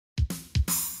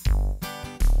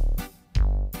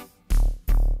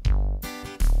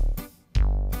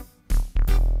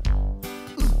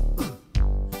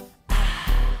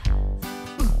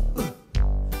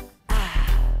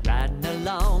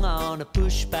on a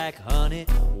pushback, honey,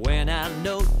 when I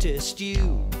noticed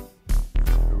you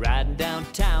riding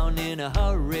downtown in a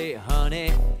hurry,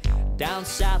 honey, down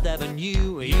South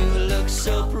Avenue. You look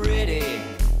so pretty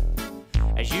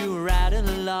as you were riding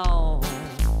along.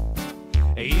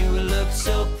 You look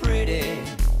so pretty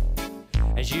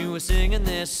as you were singing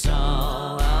this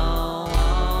song.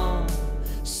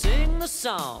 Sing the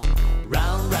song.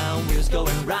 Round, round, wheels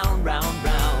going round, round,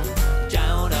 round.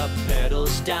 Down, up,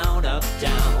 pedals down, up,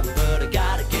 down. But I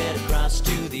gotta get across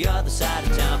to the other side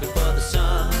of town before the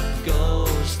sun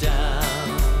goes down.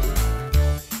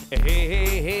 Hey,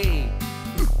 hey, hey.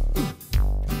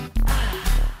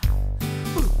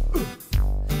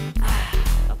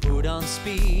 I put on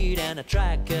speed and I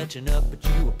tried catching up, but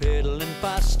you were pedaling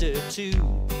faster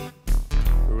too.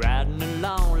 Riding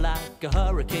along like a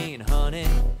hurricane, honey,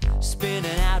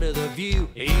 spinning out of the view.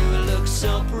 You look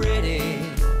so pretty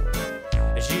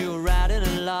as you were riding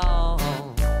along.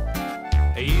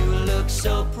 You look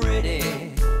so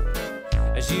pretty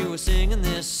as you were singing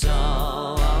this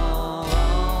song.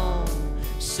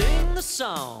 Sing the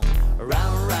song.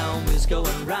 Round, round, wheels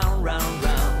going round, round,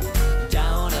 round.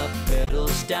 Down, up,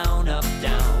 pedals down, up,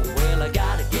 down. Well, I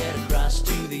gotta get across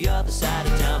to the other side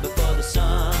of town before the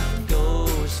sun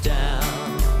goes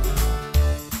down.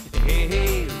 Hey,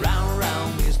 hey, round,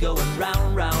 round, wheels going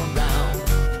round, round,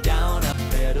 round. Down, up,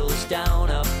 pedals down,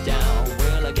 up, down.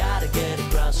 Well, I gotta get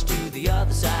across to the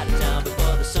other side of town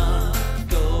before the sun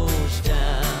goes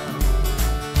down.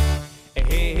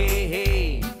 Hey, hey,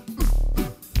 hey.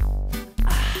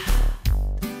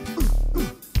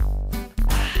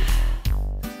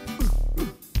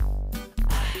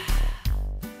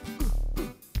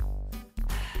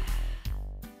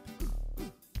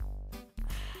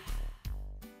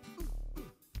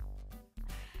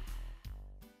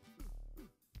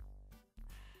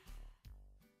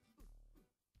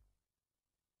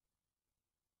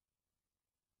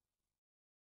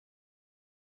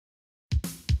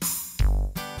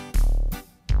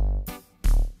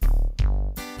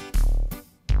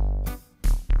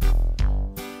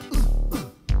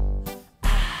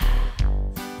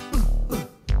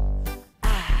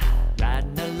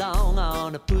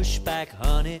 On a pushback,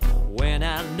 honey, when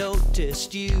I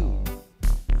noticed you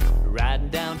riding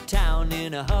downtown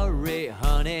in a hurry,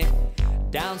 honey,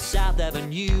 down South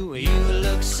Avenue. You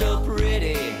look so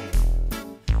pretty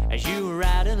as you were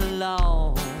riding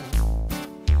along.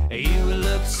 You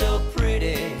look so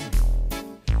pretty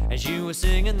as you were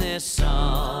singing this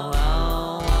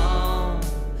song.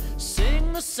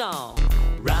 Sing the song.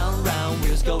 Round, round,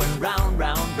 wheels going round,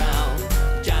 round, round.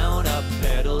 Down, up,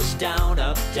 pedals down,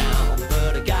 up, down.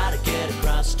 But I gotta get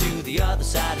across to the other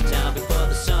side of town before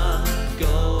the sun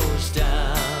goes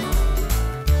down.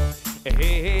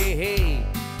 Hey, hey, hey.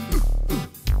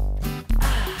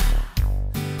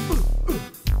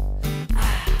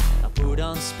 I put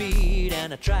on speed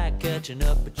and I tried catching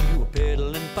up, but you were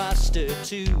pedaling faster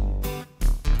too.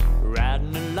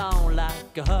 Riding along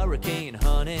like a hurricane,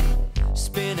 honey,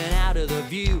 spinning out of the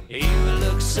view. You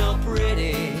look so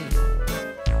pretty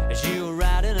as you were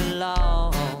riding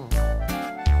along.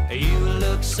 You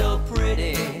look so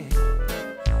pretty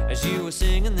as you were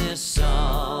singing this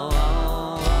song.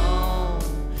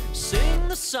 Sing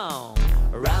the song.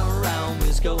 Round, round,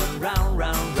 wheels going round,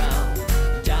 round, round.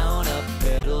 Down, up,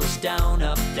 pedals down,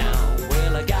 up, down.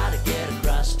 Well, I gotta get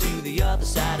across to the other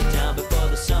side of town before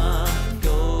the sun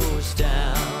goes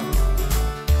down.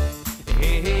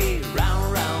 Hey, hey,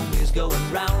 round, round, wheels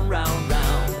going round, round,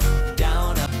 round.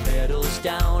 Down, up, pedals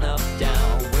down, up,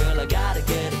 down. Well, I gotta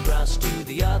get across to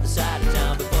the other side of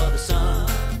town before the sun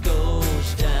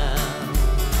goes down.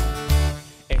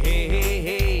 Hey, hey,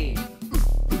 hey.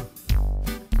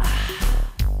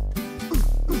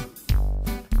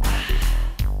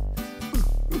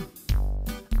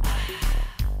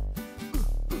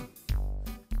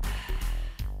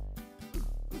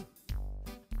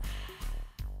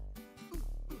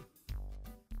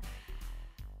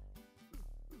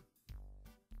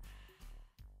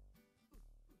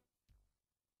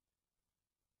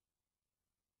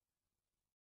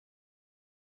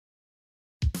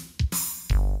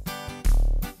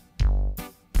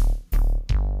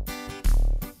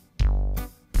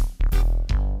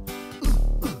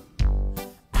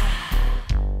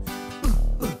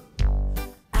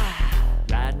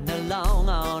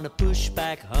 On a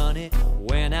pushback, honey,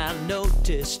 when I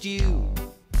noticed you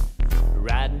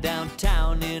riding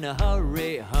downtown in a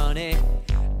hurry, honey,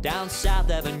 down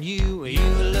South Avenue. You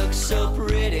look so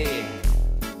pretty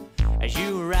as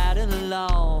you were riding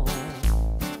along.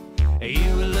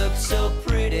 You look so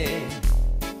pretty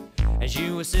as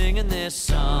you were singing this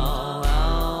song.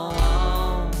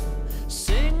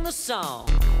 Sing the song.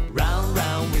 Round,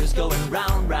 round, wheels going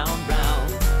round, round,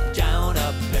 round. Down,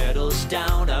 up, pedals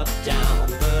down, up, down.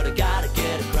 But I gotta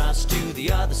get across to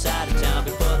the other side of town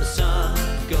before the sun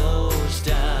goes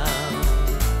down.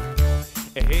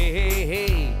 Hey, hey,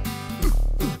 hey.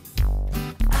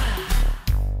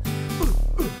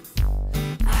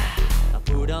 I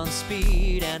put on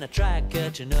speed and I tried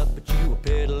catching up, but you were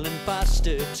pedaling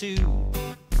faster too.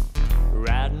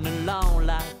 Riding along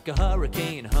like a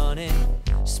hurricane, honey,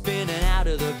 spinning out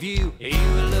of the view. You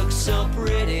look so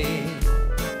pretty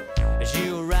as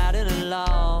you were riding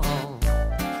along.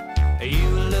 You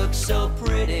look so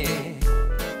pretty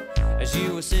as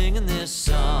you were singing this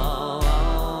song.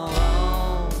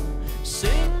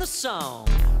 Sing the song.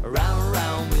 Round,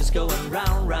 round, wheels going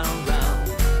round, round,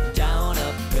 round. Down,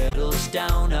 up, pedals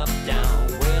down, up, down.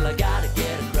 Well, I gotta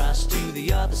get across to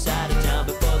the other side of town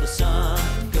before the sun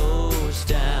goes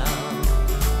down.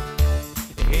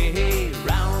 Hey, hey,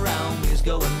 round, round, wheels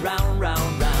going round,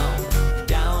 round, round.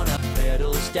 Down, up,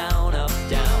 pedals down, up,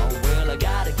 down. Well, I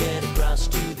gotta get across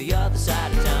to the other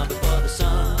side of town before the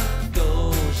sun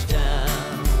goes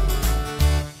down.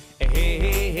 Hey,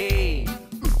 hey, hey.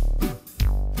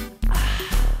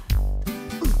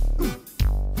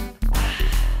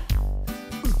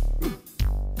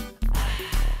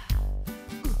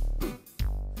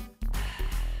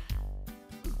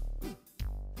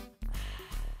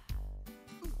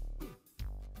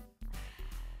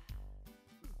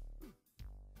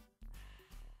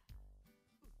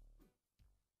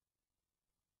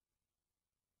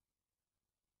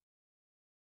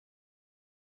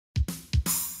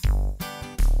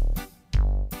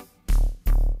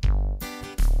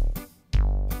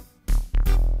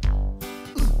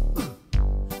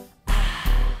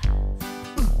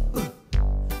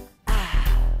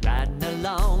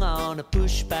 On a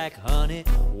pushback, honey,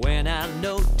 when I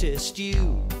noticed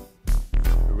you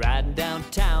riding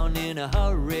downtown in a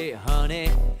hurry, honey,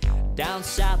 down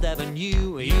South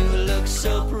Avenue. You look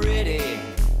so pretty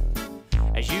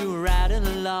as you were riding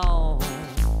along.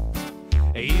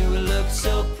 You look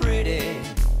so pretty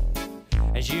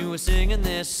as you were singing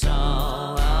this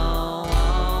song.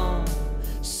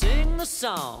 Sing the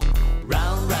song.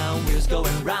 Round, round, wheels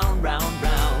going round, round,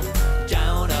 round.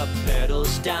 Down, up,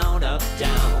 pedals down, up,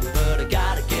 down. But I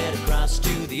gotta get across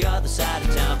to the other side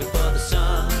of town before the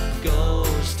sun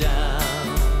goes down.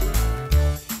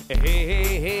 Hey,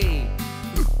 hey, hey.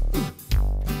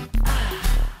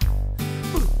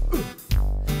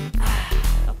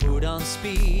 I put on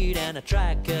speed and I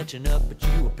tried catching up, but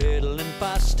you were pedaling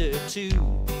faster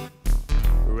too.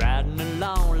 Riding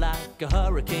along like a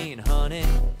hurricane, honey,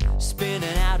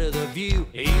 spinning out of the view.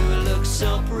 You look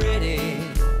so pretty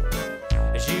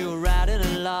as you were riding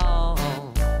along.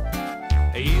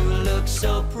 You look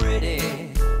so pretty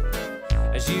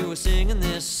as you were singing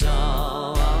this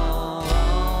song.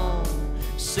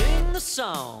 Sing the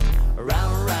song.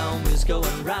 Round, round, wheels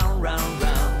going round, round,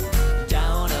 round.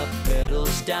 Down, up,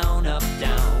 pedals down, up,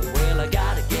 down. Well, I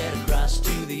gotta get across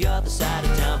to the other side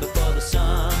of town before the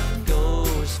sun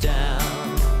goes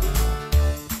down.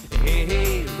 Hey,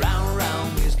 hey, round,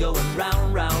 round, wheels going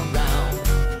round, round,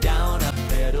 round. Down, up,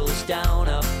 pedals down,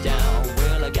 up, down.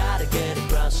 Well, I gotta get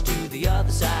across to the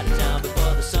other side of town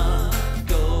before the sun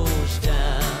goes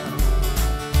down.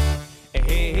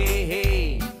 Hey, hey,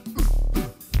 hey.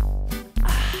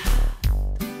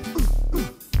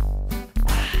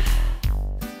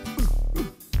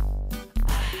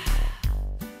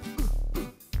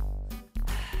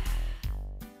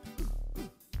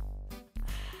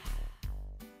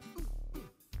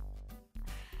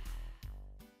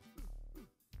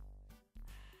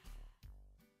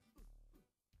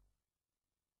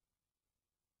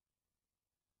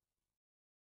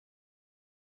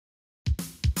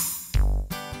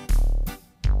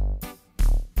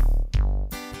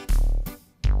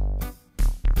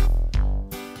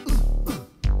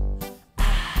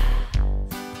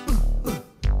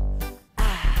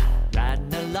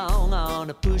 On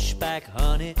a pushback,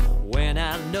 honey, when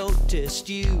I noticed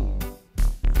you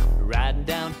riding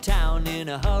downtown in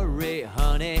a hurry,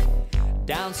 honey,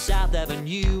 down South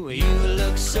Avenue. You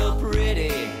look so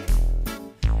pretty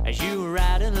as you were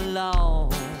riding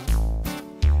along.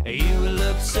 You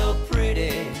look so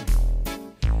pretty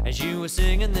as you were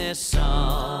singing this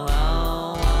song.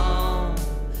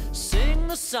 Sing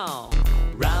the song.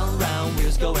 Round, round,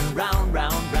 wheels going round,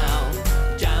 round, round.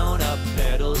 Down, up,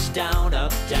 pedals down,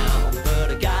 up, down. But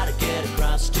I gotta get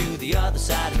across to the other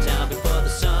side of town before the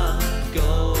sun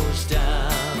goes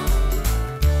down.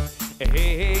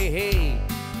 Hey, hey, hey.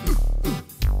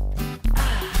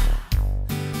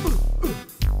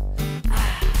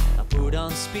 I put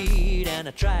on speed and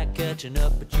I tried catching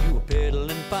up, but you were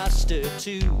pedaling faster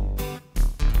too.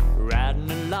 Riding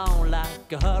along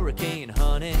like a hurricane,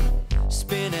 honey,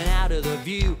 spinning out of the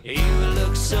view. You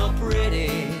look so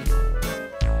pretty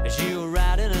as you were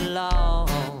riding along.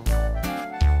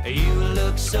 You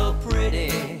look so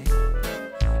pretty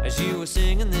as you were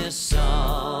singing this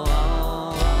song.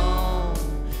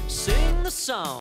 Sing the song.